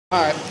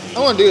Alright, I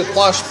want to do the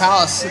Plush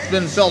Palace. It's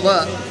been filled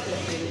up.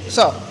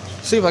 So,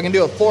 see if I can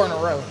do a 4 in a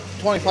row.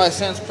 25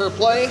 cents per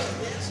play.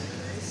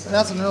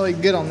 Nothing really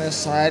good on this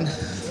side.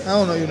 I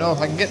don't even know if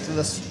I can get to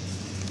this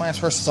Plants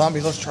vs.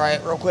 Zombies. Let's try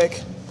it real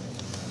quick.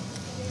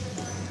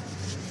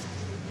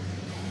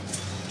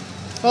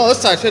 Oh,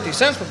 this side's 50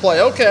 cents per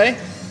play. Okay.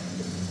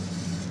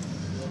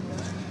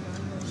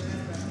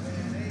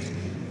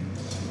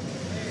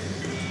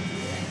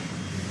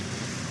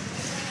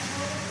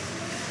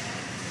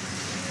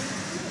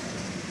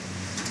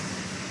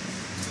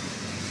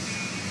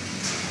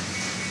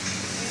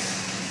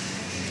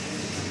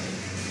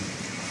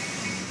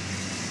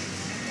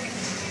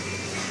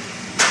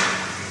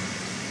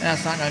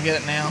 That's not gonna get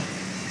it now.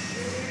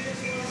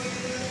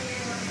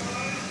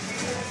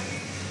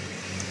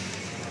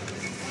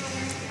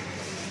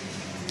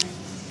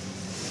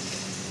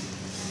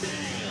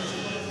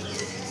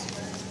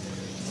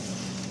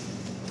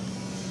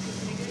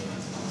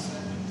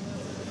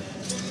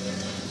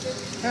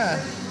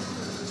 Yeah,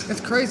 it's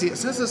crazy. It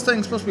says this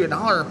thing's supposed to be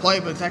 $1 a play,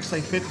 but it's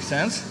actually 50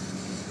 cents.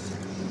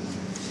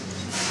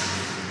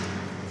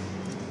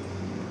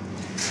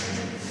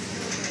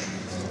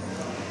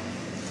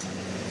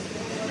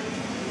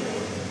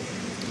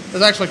 I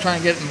was actually trying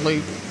to get it in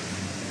loop.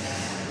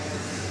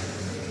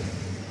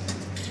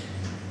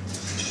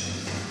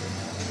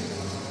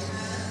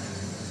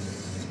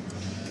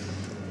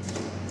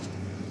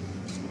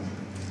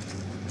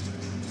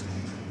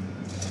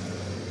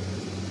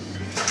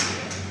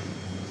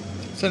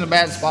 It's in a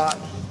bad spot.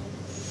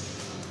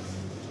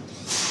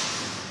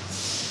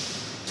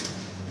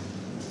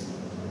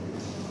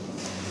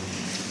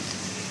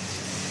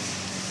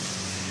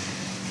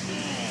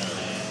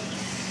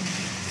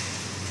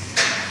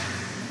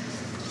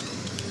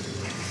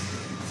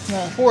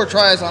 Well, 4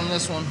 tries on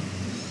this one.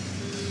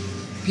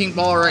 Pink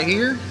ball right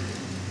here.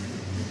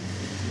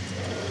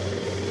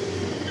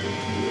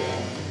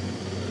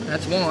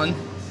 That's 1.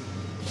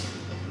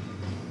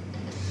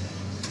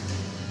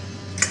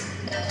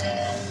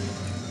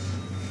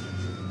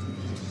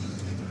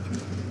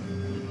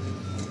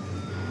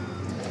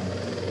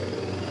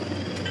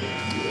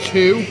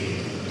 Two,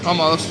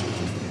 almost.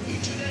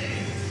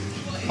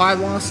 5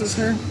 losses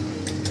here.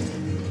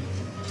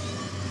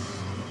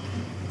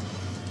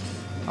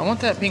 I want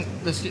that pink,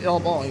 this yellow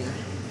ball here.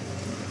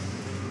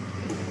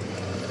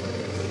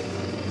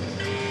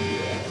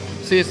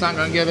 See, it's not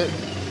gonna give it.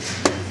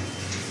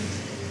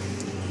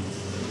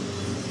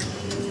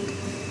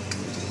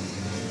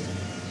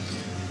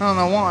 I don't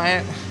know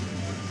why.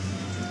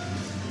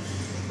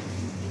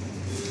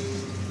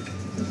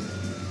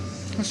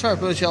 Let's try to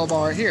put this yellow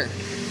ball right here.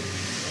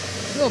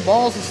 Little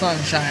balls of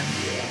sunshine,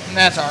 and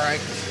that's all right.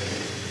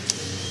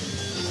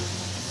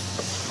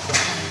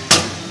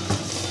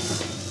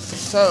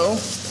 So,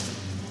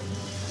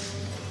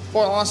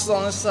 4 losses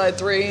on this side,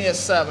 3 is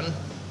 7.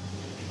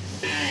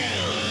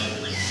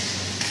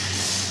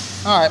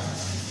 All right.